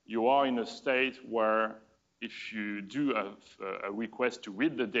 but you are in a state where if you do a request to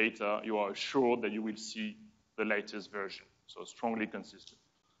read the data, you are assured that you will see the latest version, so strongly consistent.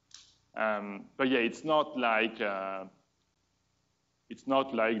 But yeah, it's not like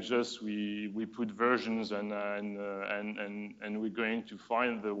just we put versions and we're going to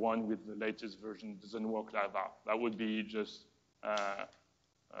find the one with the latest version. It doesn't work like that. That would be just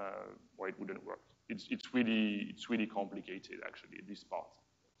well, it wouldn't work. It's really complicated actually, this part.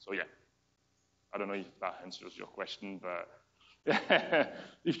 So yeah, I don't know if that answers your question, but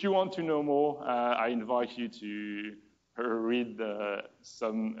if you want to know more, I invite you to read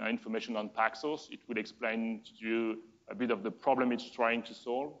some information on Paxos. It will explain to you a bit of the problem it's trying to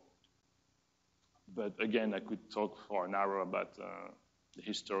solve. But again, I could talk for an hour about the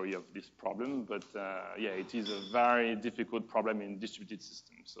history of this problem. But yeah, it is a very difficult problem in distributed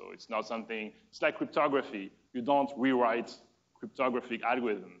systems. So it's not something, it's like cryptography. You don't rewrite cryptographic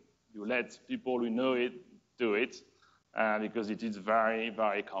algorithm. You let people who know it do it because it is very,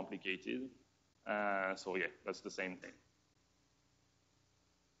 very complicated. So yeah, that's the same thing.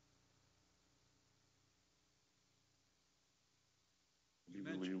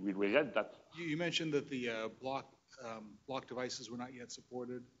 We will get that. You mentioned that the block devices were not yet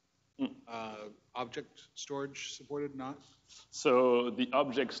supported. Object storage supported, not? So the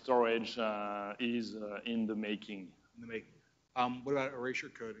object storage is in the making. In the making. What about erasure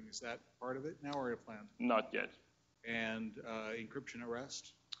coding? Is that part of it now or a plan? Not yet. And encryption at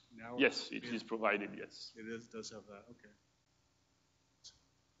rest? Now yes, it is provided, yes. It does have that, okay.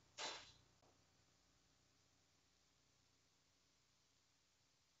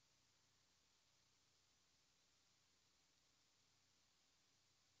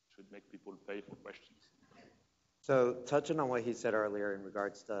 Should make people pay for questions. So touching on what he said earlier in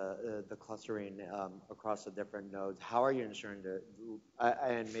regards to the clustering across the different nodes, how are you ensuring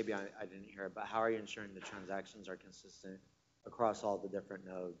and maybe I didn't hear it, but how are you ensuring the transactions are consistent across all the different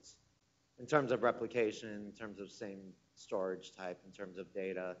nodes? In terms of replication, in terms of same storage type, in terms of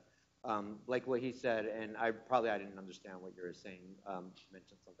data, like what he said, and I didn't understand what you were saying,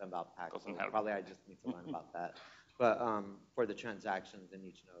 mentioned something about Paxos. Probably I just need to learn about that. But for the transactions in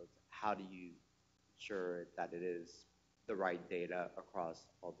each node, how do you ensure that it is the right data across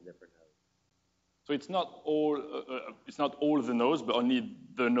all the different nodes? So it's not all the nodes, but only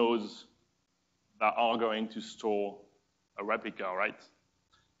the nodes that are going to store a replica, right?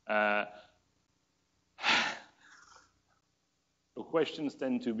 The questions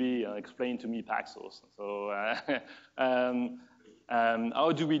tend to be explain to me Paxos. So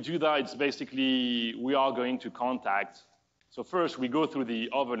how do we do that? It's basically we are going to contact. So first we go through the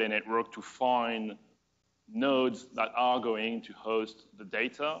overlay network to find nodes that are going to host the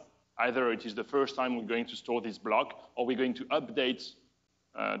data. Either it is the first time we're going to store this block, or we're going to update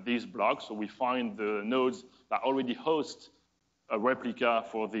this block. So we find the nodes that already host a replica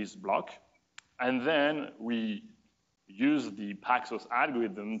for this block. And then we use the Paxos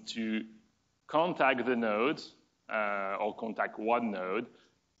algorithm to contact the nodes, or contact one node,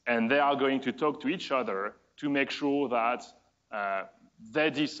 and they are going to talk to each other to make sure that they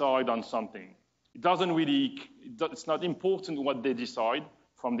decide on something. It's not important what they decide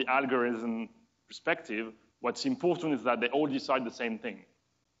from the algorithm perspective. What's important is that they all decide the same thing.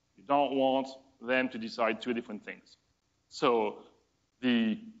 You don't want them to decide two different things. So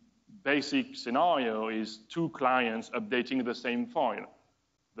the basic scenario is two clients updating the same file.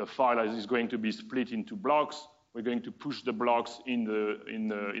 The file is going to be split into blocks. We're going to push the blocks in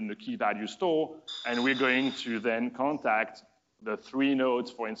the key value store, and we're going to then contact the three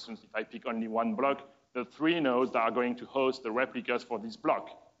nodes. For instance, if I pick only one block, the three nodes that are going to host the replicas for this block.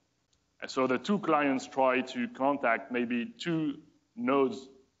 And so the two clients try to contact maybe two nodes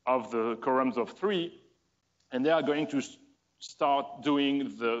of the quorums of three, and they are going to start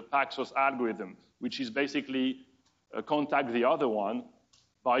doing the Paxos algorithm, which is basically contact the other one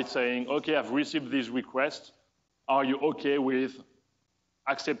by saying, okay, I've received this request. Are you okay with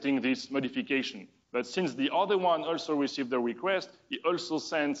accepting this modification? But since the other one also received the request, he also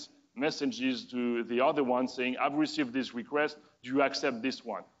sends messages to the other one saying, I've received this request, do you accept this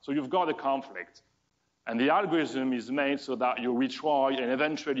one? So you've got a conflict. And the algorithm is made so that you retry and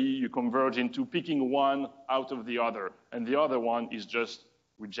eventually you converge into picking one out of the other, and the other one is just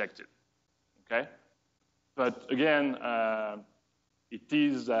rejected, okay? But again,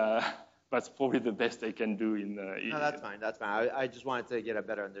 that's probably the best I can do in the... No, that's fine, that's fine. I just wanted to get a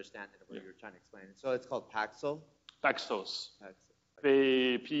better understanding of what you were trying to explain. So it's called Paxos? Paxos.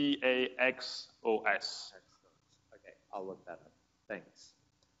 Okay. P-A-X-O-S. Okay, I'll look that up. Thanks.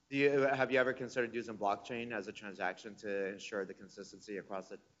 Have you ever considered using blockchain as a transaction to ensure the consistency across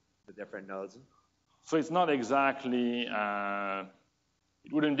the different nodes? So it's not exactly, it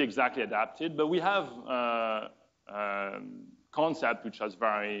wouldn't be exactly adapted, but we have a concept which has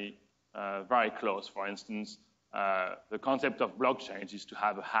very very close. For instance, the concept of blockchains is to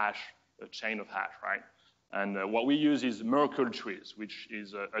have a hash, a chain of hash, right? And what we use is Merkle trees, which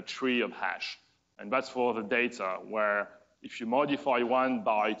is a tree of hash. And that's for the data, where if you modify one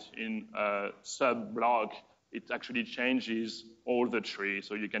byte in a sub-block, it actually changes all the tree,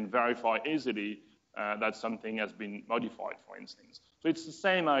 so you can verify easily that something has been modified, for instance. So it's the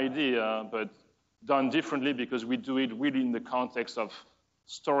same idea, but done differently because we do it really in the context of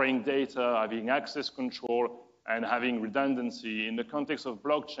storing data, having access control, and having redundancy. In the context of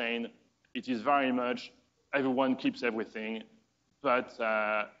blockchain, it is very much everyone keeps everything, but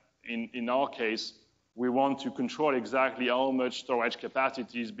in our case, we want to control exactly how much storage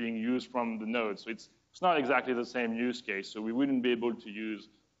capacity is being used from the node. So it's not exactly the same use case, so we wouldn't be able to use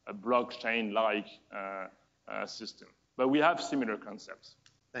a blockchain-like system. But we have similar concepts.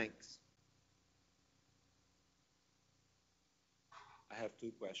 Thanks. I have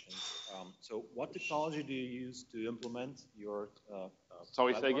two questions. So what technology do you use to implement your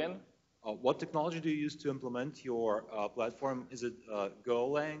Sorry, platform? say again? What technology do you use to implement your platform? Is it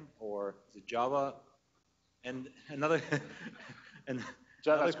Golang or is it Java? And another,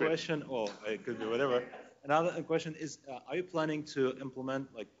 another question, it could be whatever. Another question is, are you planning to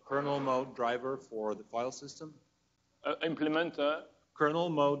implement like kernel mode driver for the file system? Implement a kernel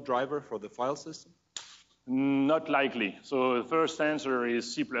mode driver for the file system? Not likely. So the first answer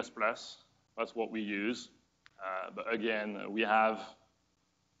is C++. That's what we use. But again, we have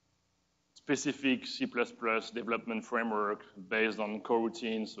specific C++ development framework based on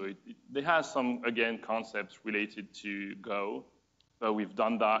coroutines. So they have some, again, concepts related to Go. But we've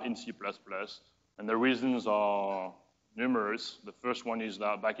done that in C++. And the reasons are numerous. The first one is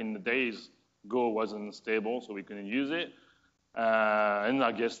that back in the days, Go wasn't stable, so we couldn't use it. And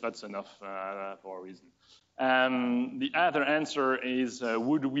I guess that's enough for a reason. The other answer is,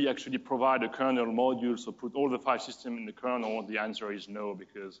 would we actually provide a kernel module, so put all the file system in the kernel? The answer is no,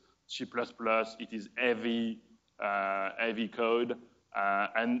 because C++, it is heavy code.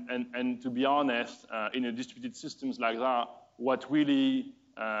 And to be honest, in a distributed systems like that, what really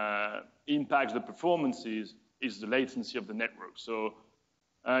impacts the performances is the latency of the network. So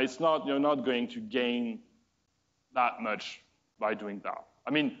you're not going to gain that much by doing that.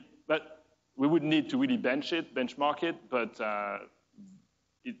 I mean, but we would need to really benchmark it, but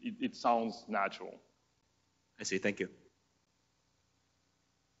it sounds natural. I see, thank you.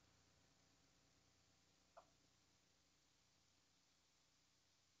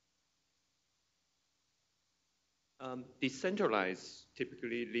 Decentralized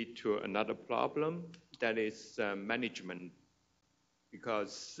typically lead to another problem, that is management.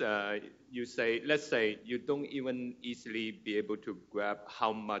 Because let's say you don't even easily be able to grab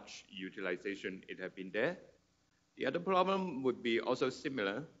how much utilization it has been there. The other problem would be also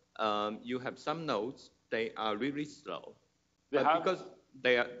similar. You have some nodes, they are really slow. Because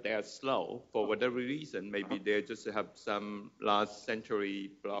they are slow, for whatever reason, maybe they just have some last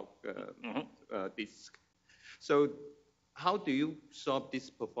century block disk. So how do you solve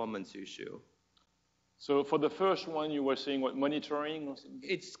this performance issue? So for the first one, you were saying what, monitoring or something?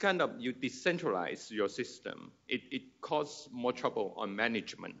 It's kind of, you decentralize your system. It causes more trouble on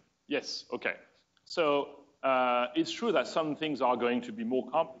management. Yes, okay. So it's true that some things are going to be more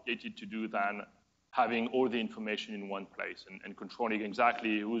complicated to do than having all the information in one place and controlling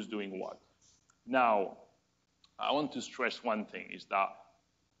exactly who's doing what. Now, I want to stress one thing, is that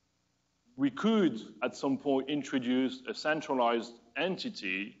we could, at some point, introduce a centralized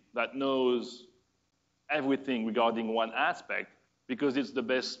entity that knows everything regarding one aspect, because it's the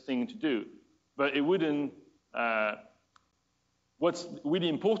best thing to do. But it wouldn't, what's really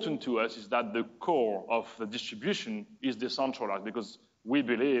important to us is that the core of the distribution is decentralized, because we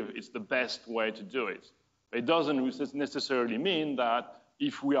believe it's the best way to do it. It doesn't necessarily mean that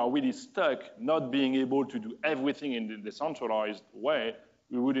if we are really stuck not being able to do everything in the decentralized way,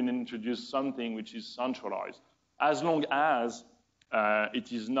 we wouldn't introduce something which is centralized, as long as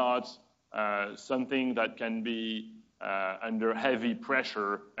it is not something that can be under heavy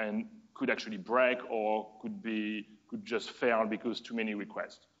pressure and could actually break or could just fail because too many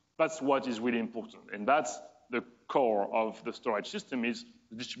requests. That's what is really important, and that's the core of the storage system, is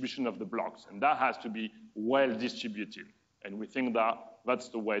the distribution of the blocks, and that has to be well distributed. And we think that that's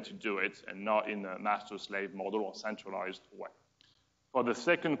the way to do it, and not in a master-slave model or centralized way. For the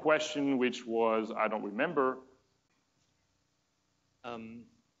second question, which was, I don't remember.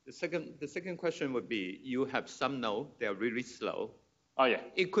 The second question would be, you have some node, they're really slow. Oh, yeah.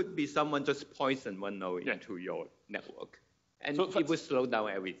 It could be someone just poisoned one node into your network. And it will slow down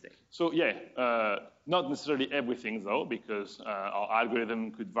everything. So yeah, not necessarily everything though, because our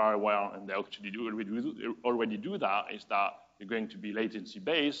algorithm could very well, and they actually already do that, is that you're going to be latency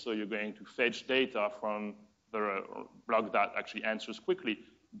based, so you're going to fetch data from the block that actually answers quickly.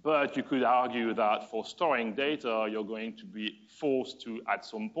 But you could argue that for storing data, you're going to be forced to, at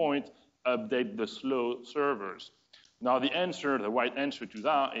some point, update the slow servers. Now the right answer to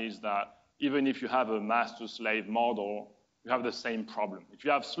that is that even if you have a master-slave model, you have the same problem. If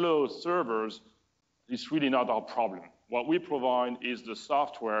you have slow servers, it's really not our problem. What we provide is the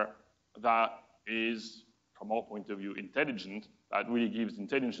software that is, from our point of view, intelligent, that really gives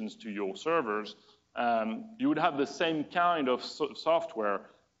intelligence to your servers. You would have the same kind of software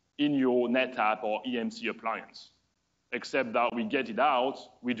in your NetApp or EMC appliance, except that we get it out,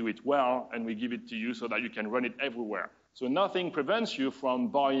 we do it well, and we give it to you so that you can run it everywhere. So nothing prevents you from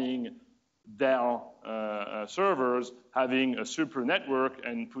buying Dell servers, having a super network,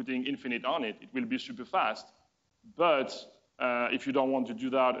 and putting Infinit on it. It will be super fast. But if you don't want to do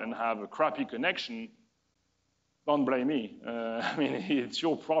that and have a crappy connection, don't blame me. I mean, it's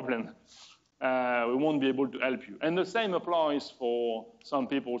your problem. We won't be able to help you. And the same applies for some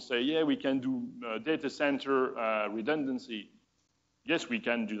people say, yeah, we can do data center redundancy. Yes, we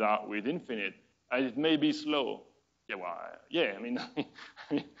can do that with Infinit. And it may be slow. Yeah, well, yeah, I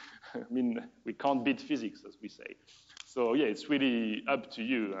mean, we can't beat physics, as we say. So yeah, it's really up to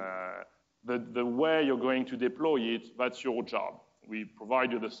you. The way you're going to deploy it, that's your job. We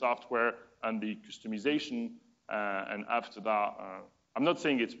provide you the software and the customization, and after that, I'm not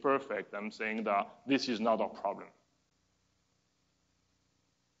saying it's perfect. I'm saying that this is not our problem.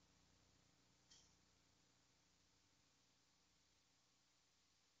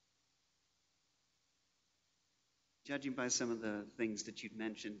 Judging by some of the things that you've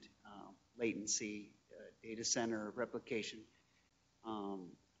mentioned, latency, data center replication,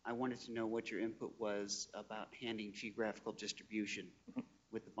 I wanted to know what your input was about handling geographical distribution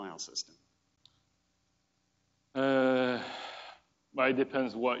with the file system. Well, it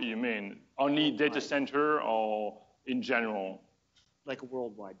depends what you mean. Only data center or in general? Like a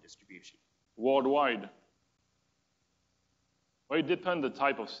worldwide distribution. Worldwide? Well, it depends the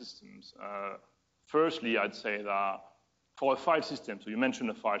type of systems. Firstly, I'd say that for a file system, so you mentioned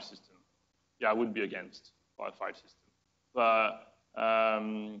a file system. Yeah, I would be against for a file system. But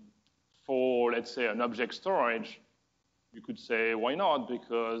for, let's say, an object storage, you could say, why not?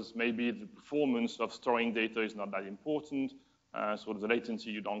 Because maybe the performance of storing data is not that important. So the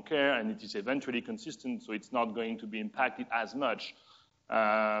latency, you don't care, and it is eventually consistent, so it's not going to be impacted as much.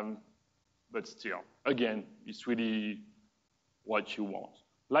 But still, again, it's really what you want.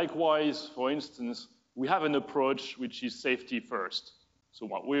 Likewise, for instance, we have an approach which is safety first. So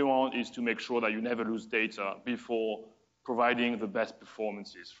what we want is to make sure that you never lose data before providing the best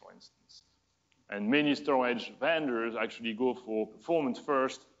performances, for instance. And many storage vendors actually go for performance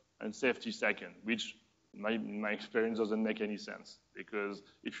first and safety second, which in my experience doesn't make any sense. Because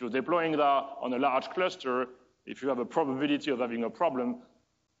if you're deploying that on a large cluster, if you have a probability of having a problem,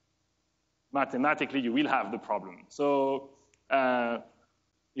 mathematically you will have the problem. So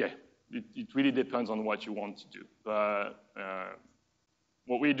yeah, it really depends on what you want to do. But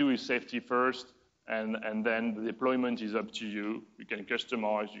what we do is safety first, and then the deployment is up to you. You can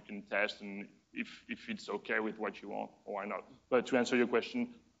customize, you can test, and if it's okay with what you want, or why not. But to answer your question,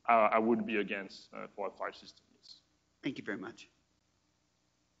 I would be against for a file system, yes. Thank you very much.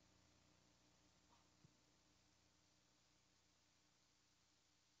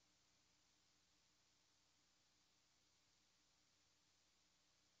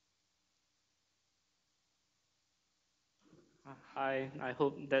 Hi, I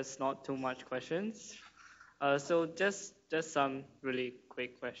hope that's not too much questions. So just some really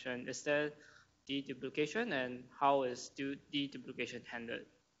quick question. Is there deduplication, and how is deduplication handled?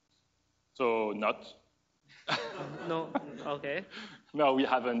 So not. No, okay. No, we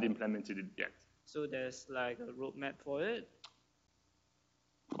haven't implemented it yet. So there's like a roadmap for it?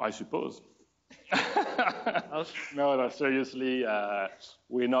 I suppose. Okay. No, seriously,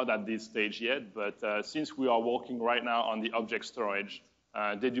 we're not at this stage yet, but since we are working right now on the object storage,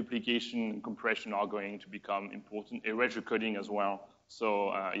 deduplication and compression are going to become important, erasure coding as well.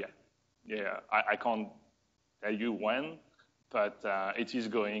 So yeah, I can't tell you when, but it is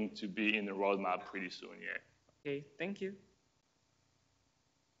going to be in the roadmap pretty soon, yeah. Okay, thank you.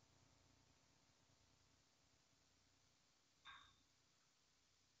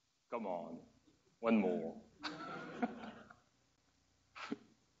 Come on, one more.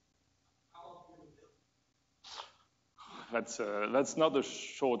 That's not a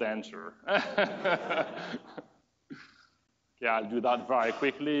short answer. Yeah, I'll do that very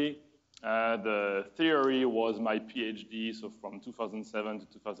quickly. The theory was my PhD, so from 2007 to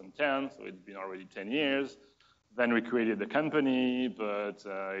 2010, so it's been already 10 years. Then we created the company, but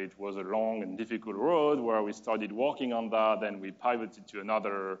it was a long and difficult road where we started working on that. Then we pivoted to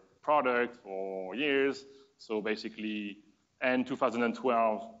another product for years. So basically, in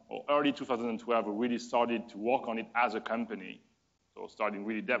 2012, or early 2012, we really started to work on it as a company. So starting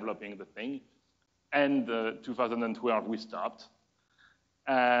really developing the thing. And 2012, we stopped.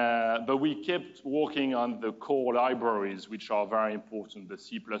 But we kept working on the core libraries, which are very important, the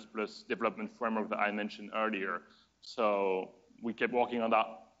C++ development framework that I mentioned earlier. So we kept working on that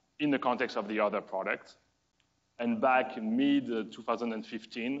in the context of the other product. And back in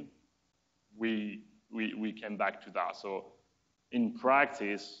mid-2015, we came back to that. So in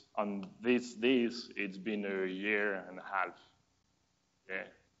practice, on this, it's been a year and a half. Yeah.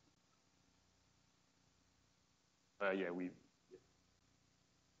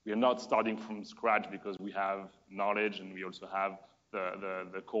 We are not starting from scratch because we have knowledge and we also have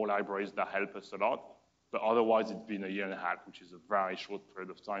the core libraries that help us a lot. But otherwise, it's been a year and a half, which is a very short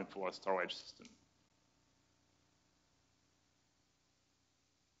period of time for a storage system.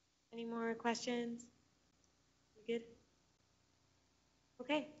 Any more questions? You good?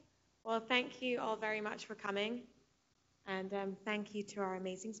 Okay. Well, thank you all very much for coming. And thank you to our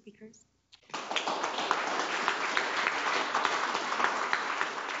amazing speakers.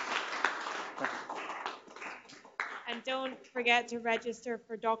 And don't forget to register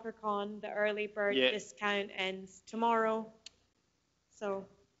for DockerCon. The early bird discount ends tomorrow. So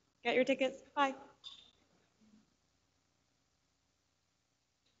get your tickets. Bye.